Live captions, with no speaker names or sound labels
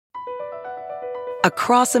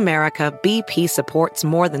Across America, BP supports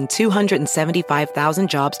more than 275,000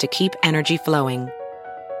 jobs to keep energy flowing.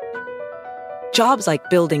 Jobs like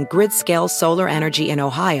building grid-scale solar energy in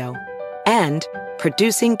Ohio and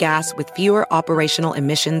producing gas with fewer operational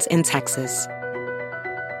emissions in Texas.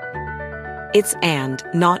 It's and,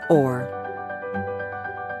 not or.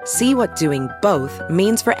 See what doing both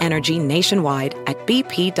means for energy nationwide at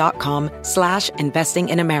bp.com/investing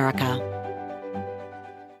in America.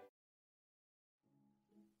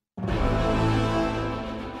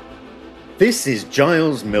 This is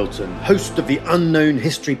Giles Milton, host of the Unknown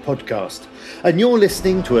History podcast, and you're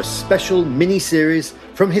listening to a special mini-series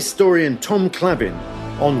from historian Tom Clavin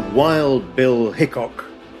on Wild Bill Hickok.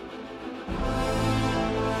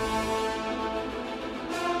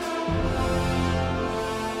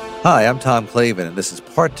 Hi, I'm Tom Clavin, and this is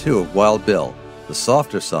part 2 of Wild Bill, the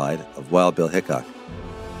softer side of Wild Bill Hickok.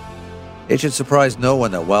 It should surprise no one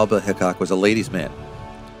that Wild Bill Hickok was a ladies' man.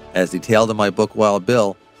 As detailed in my book Wild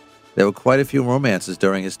Bill, there were quite a few romances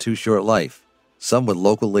during his too short life, some with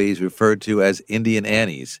local ladies referred to as Indian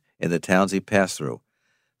Annies in the towns he passed through.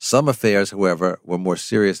 Some affairs, however, were more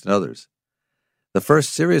serious than others. The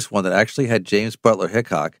first serious one that actually had James Butler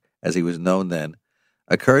Hickok, as he was known then,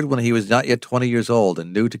 occurred when he was not yet 20 years old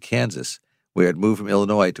and new to Kansas, where he had moved from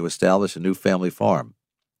Illinois to establish a new family farm.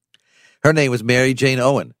 Her name was Mary Jane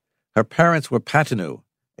Owen. Her parents were Patanoo,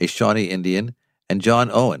 a Shawnee Indian, and John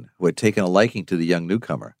Owen, who had taken a liking to the young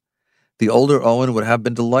newcomer. The older Owen would have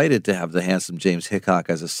been delighted to have the handsome James Hickok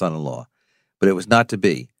as a son-in-law, but it was not to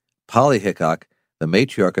be. Polly Hickok, the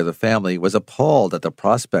matriarch of the family, was appalled at the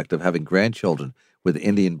prospect of having grandchildren with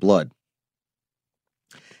Indian blood.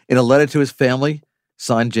 In a letter to his family,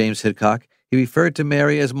 signed James Hickok, he referred to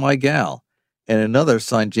Mary as my gal, and another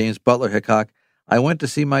signed James Butler Hickok, I went to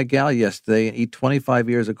see my gal yesterday and eat 25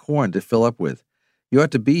 ears of corn to fill up with. You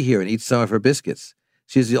ought to be here and eat some of her biscuits.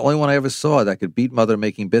 She's the only one I ever saw that could beat mother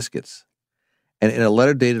making biscuits. And in a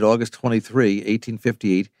letter dated August 23,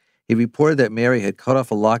 1858, he reported that Mary had cut off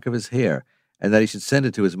a lock of his hair and that he should send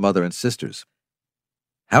it to his mother and sisters.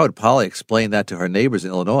 How had Polly explained that to her neighbors in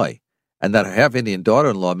Illinois, and that her half-Indian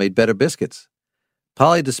daughter-in-law made better biscuits?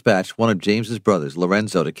 Polly dispatched one of James's brothers,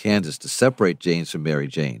 Lorenzo, to Kansas to separate James from Mary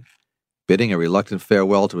Jane. Bidding a reluctant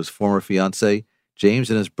farewell to his former fiancée, James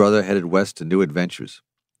and his brother headed west to new adventures.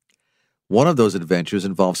 One of those adventures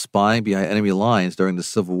involved spying behind enemy lines during the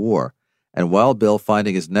Civil War, and Wild Bill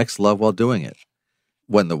finding his next love while doing it.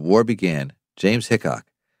 When the war began, James Hickok,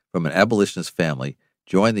 from an abolitionist family,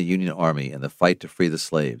 joined the Union Army in the fight to free the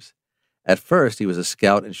slaves. At first, he was a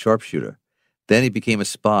scout and sharpshooter. Then he became a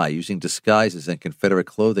spy, using disguises and Confederate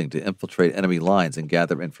clothing to infiltrate enemy lines and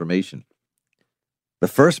gather information. The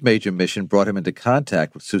first major mission brought him into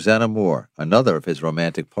contact with Susanna Moore, another of his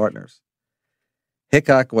romantic partners.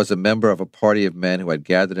 Hickok was a member of a party of men who had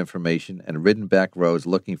gathered information and ridden back roads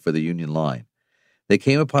looking for the Union line. They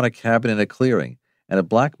came upon a cabin in a clearing, and a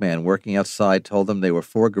black man working outside told them they were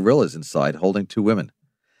 4 guerrillas inside holding 2 women.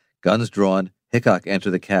 Guns drawn, Hickok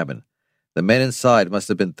entered the cabin. The men inside must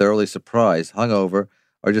have been thoroughly surprised, hungover,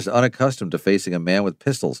 or just unaccustomed to facing a man with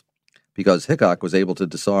pistols, because Hickok was able to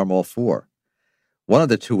disarm all 4. One of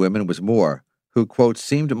the 2 women was Moore, who, quote,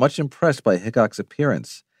 seemed much impressed by Hickok's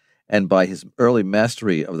appearance and by his early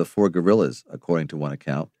mastery of the 4 guerrillas, according to one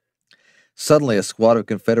account. Suddenly, a squad of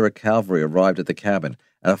Confederate cavalry arrived at the cabin,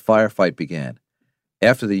 and a firefight began.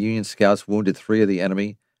 After the Union scouts wounded 3 of the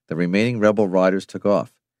enemy, the remaining rebel riders took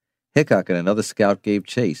off. Hickok and another scout gave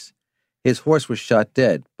chase. His horse was shot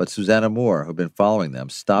dead, but Susanna Moore, who had been following them,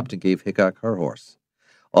 stopped and gave Hickok her horse.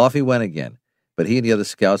 Off he went again, but he and the other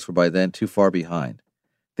scouts were by then too far behind.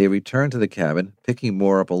 They returned to the cabin, picking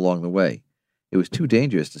Moore up along the way. It was too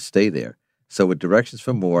dangerous to stay there, so with directions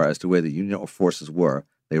from Moore as to where the Union forces were,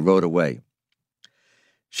 they rode away.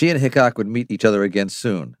 She and Hickok would meet each other again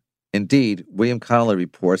soon. Indeed, William Connolly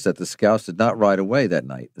reports that the scouts did not ride away that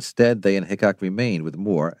night. Instead, they and Hickok remained with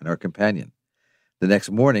Moore and her companion. The next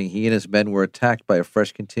morning, he and his men were attacked by a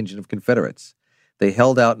fresh contingent of Confederates. They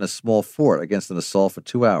held out in a small fort against an assault for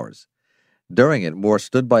 2 hours. During it, Moore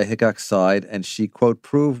stood by Hickok's side, and she, quote,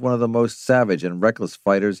 proved one of the most savage and reckless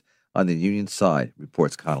fighters on the Union side,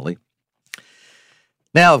 reports Connolly.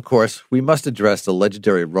 Now, of course, we must address the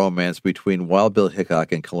legendary romance between Wild Bill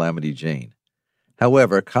Hickok and Calamity Jane.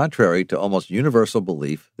 However, contrary to almost universal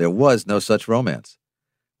belief, there was no such romance.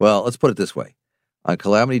 Well, let's put it this way. On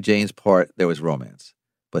Calamity Jane's part, there was romance,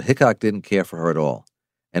 but Hickok didn't care for her at all.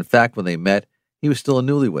 In fact, when they met, he was still a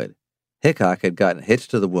newlywed. Hickok had gotten hitched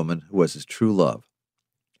to the woman who was his true love.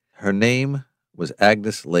 Her name was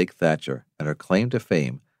Agnes Lake Thatcher, and her claim to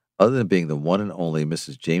fame, other than being the one and only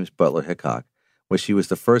Mrs. James Butler Hickok, where she was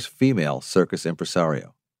the first female circus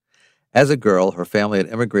impresario. As a girl, her family had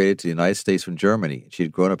immigrated to the United States from Germany, and she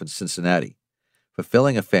had grown up in Cincinnati.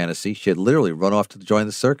 Fulfilling a fantasy, she had literally run off to join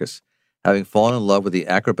the circus, having fallen in love with the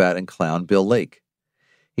acrobat and clown Bill Lake.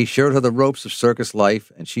 He showed her the ropes of circus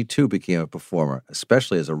life, and she too became a performer,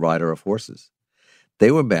 especially as a rider of horses.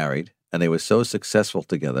 They were married, and they were so successful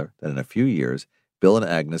together that in a few years, Bill and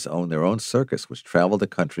Agnes owned their own circus, which traveled the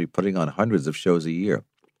country putting on hundreds of shows a year.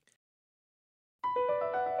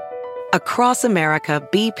 Across America,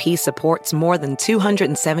 BP supports more than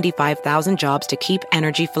 275,000 jobs to keep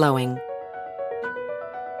energy flowing.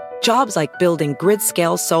 Jobs like building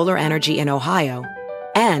grid-scale solar energy in Ohio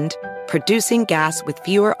and producing gas with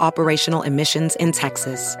fewer operational emissions in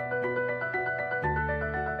Texas.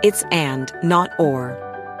 It's and, not or.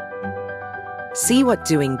 See what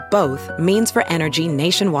doing both means for energy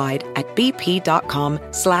nationwide at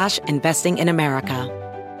bp.com/investing in America.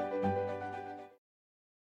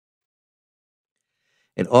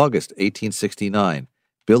 In August 1869,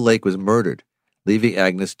 Bill Lake was murdered, leaving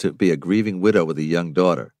Agnes to be a grieving widow with a young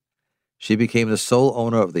daughter. She became the sole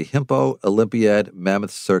owner of the Hippo Olympiad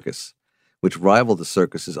Mammoth Circus, which rivaled the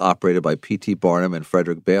circuses operated by P.T. Barnum and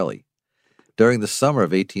Frederick Bailey. During the summer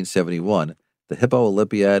of 1871, the Hippo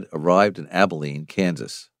Olympiad arrived in Abilene,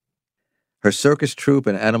 Kansas. Her circus troupe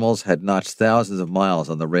and animals had notched thousands of miles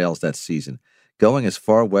on the rails that season, going as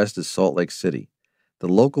far west as Salt Lake City. The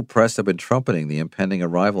local press had been trumpeting the impending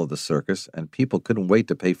arrival of the circus, and people couldn't wait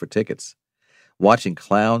to pay for tickets. Watching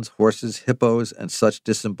clowns, horses, hippos, and such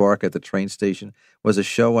disembark at the train station was a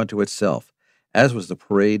show unto itself, as was the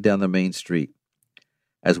parade down the main street.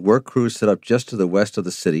 As work crews set up just to the west of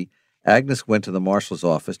the city, Agnes went to the marshal's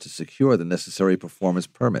office to secure the necessary performance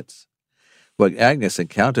permits. When Agnes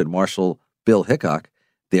encountered Marshal Bill Hickok,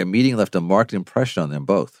 their meeting left a marked impression on them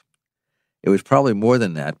both. It was probably more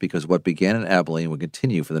than that, because what began in Abilene would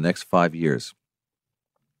continue for the next 5 years.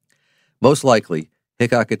 Most likely,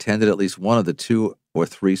 Hickok attended at least one of the 2 or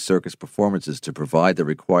 3 circus performances to provide the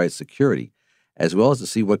required security, as well as to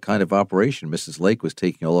see what kind of operation Mrs. Lake was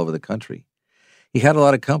taking all over the country. He had a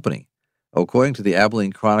lot of company. According to the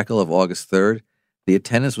Abilene Chronicle of August 3rd, the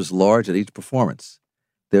attendance was large at each performance.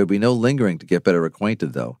 There would be no lingering to get better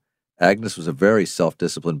acquainted, though. Agnes was a very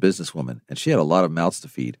self-disciplined businesswoman, and she had a lot of mouths to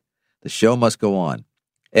feed. The show must go on.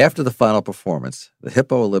 After the final performance, the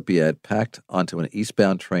Hippo Olympiad packed onto an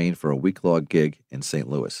eastbound train for a week-long gig in St.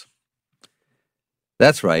 Louis.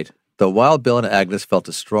 That's right. Though Wild Bill and Agnes felt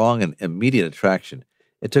a strong and immediate attraction,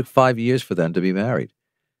 it took 5 years for them to be married.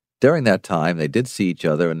 During that time, they did see each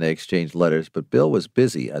other and they exchanged letters, but Bill was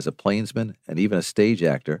busy as a plainsman and even a stage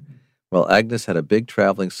actor, while Agnes had a big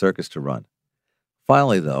traveling circus to run.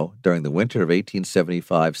 Finally, though, during the winter of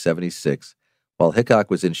 1875-76, while Hickok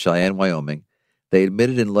was in Cheyenne, Wyoming, they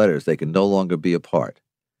admitted in letters they could no longer be apart.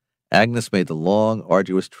 Agnes made the long,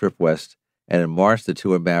 arduous trip west, and in March the two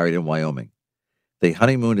were married in Wyoming. They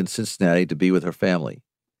honeymooned in Cincinnati to be with her family.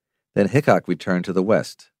 Then Hickok returned to the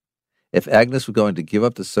west. If Agnes was going to give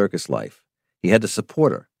up the circus life, he had to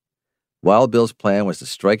support her. Wild Bill's plan was to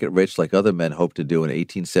strike it rich like other men hoped to do in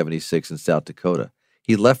 1876 in South Dakota.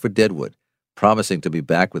 He left for Deadwood, promising to be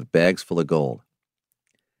back with bags full of gold.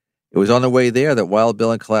 It was on the way there that Wild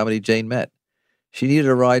Bill and Calamity Jane met. She needed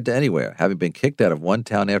a ride to anywhere, having been kicked out of one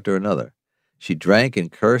town after another. She drank and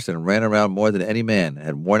cursed and ran around more than any man, and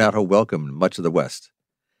had worn out her welcome in much of the West.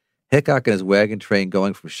 Hickok and his wagon train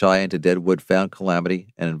going from Cheyenne to Deadwood found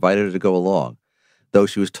Calamity and invited her to go along, though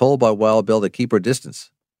she was told by Wild Bill to keep her distance.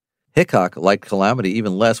 Hickok liked Calamity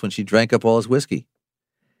even less when she drank up all his whiskey.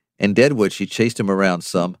 In Deadwood, she chased him around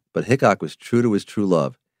some, but Hickok was true to his true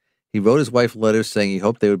love. He wrote his wife letters saying he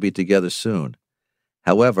hoped they would be together soon.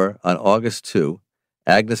 However, on August 2,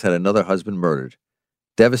 Agnes had another husband murdered.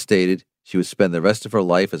 Devastated, she would spend the rest of her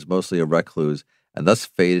life as mostly a recluse, and thus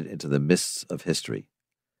faded into the mists of history.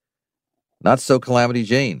 Not so Calamity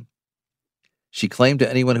Jane. She claimed to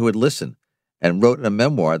anyone who would listen, and wrote in a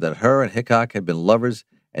memoir that her and Hickok had been lovers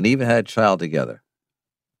and even had a child together.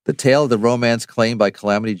 The tale of the romance claimed by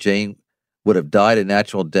Calamity Jane would have died a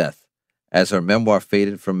natural death, as her memoir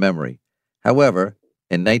faded from memory. However,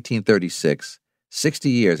 in 1936, 60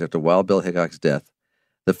 years after Wild Bill Hickok's death,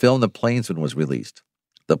 the film The Plainsman was released.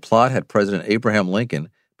 The plot had President Abraham Lincoln,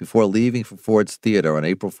 before leaving for Ford's Theater on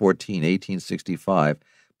April 14, 1865,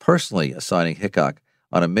 personally assigning Hickok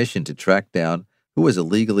on a mission to track down who was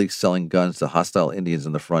illegally selling guns to hostile Indians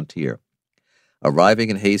on the frontier. Arriving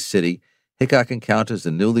in Hays City, Hickok encounters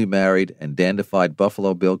the newly married and dandified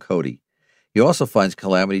Buffalo Bill Cody. He also finds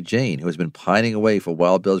Calamity Jane, who has been pining away for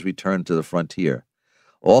Wild Bill's return to the frontier.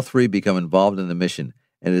 All three become involved in the mission,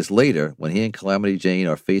 and it is later, when he and Calamity Jane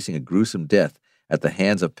are facing a gruesome death at the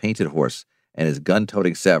hands of Painted Horse and his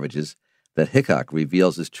gun-toting savages that Hickok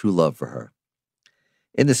reveals his true love for her.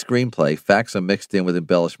 In the screenplay, facts are mixed in with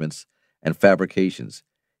embellishments and fabrications.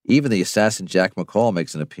 Even the assassin Jack McCall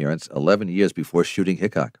makes an appearance 11 years before shooting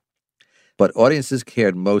Hickok. But audiences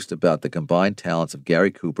cared most about the combined talents of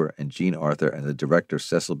Gary Cooper and Jean Arthur and the director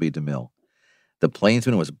Cecil B. DeMille. The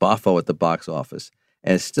Plainsman was boffo at the box office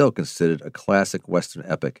and is still considered a classic Western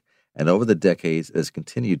epic, and over the decades it has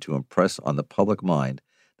continued to impress on the public mind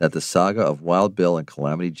that the saga of Wild Bill and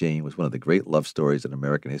Calamity Jane was one of the great love stories in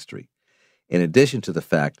American history, in addition to the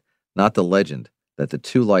fact, not the legend, that the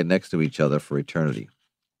two lie next to each other for eternity.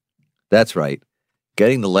 That's right,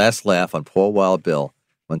 getting the last laugh on poor Wild Bill.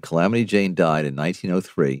 When Calamity Jane died in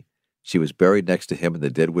 1903, she was buried next to him in the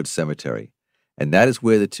Deadwood Cemetery, and that is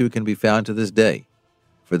where the two can be found to this day.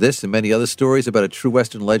 For this and many other stories about a true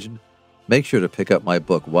Western legend, make sure to pick up my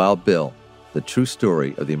book, Wild Bill, the true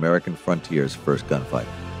story of the American frontier's first gunfighter.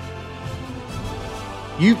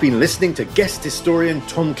 You've been listening to guest historian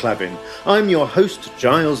Tom Clavin. I'm your host,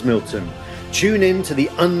 Giles Milton. Tune in to the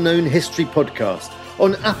Unknown History podcast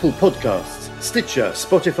on Apple Podcasts, Stitcher,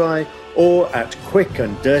 Spotify, or at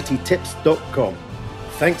quickanddirtytips.com.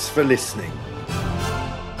 Thanks for listening.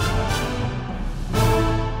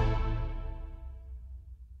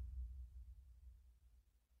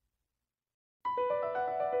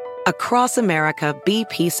 Across America,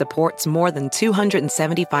 BP supports more than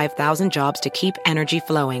 275,000 jobs to keep energy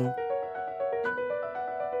flowing.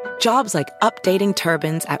 Jobs like updating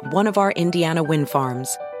turbines at one of our Indiana wind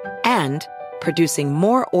farms and producing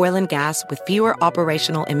more oil and gas with fewer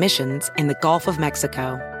operational emissions in the Gulf of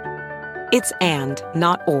Mexico. It's and,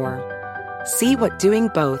 not or. See what doing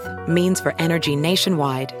both means for energy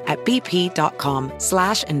nationwide at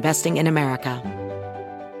bp.com/investing in America.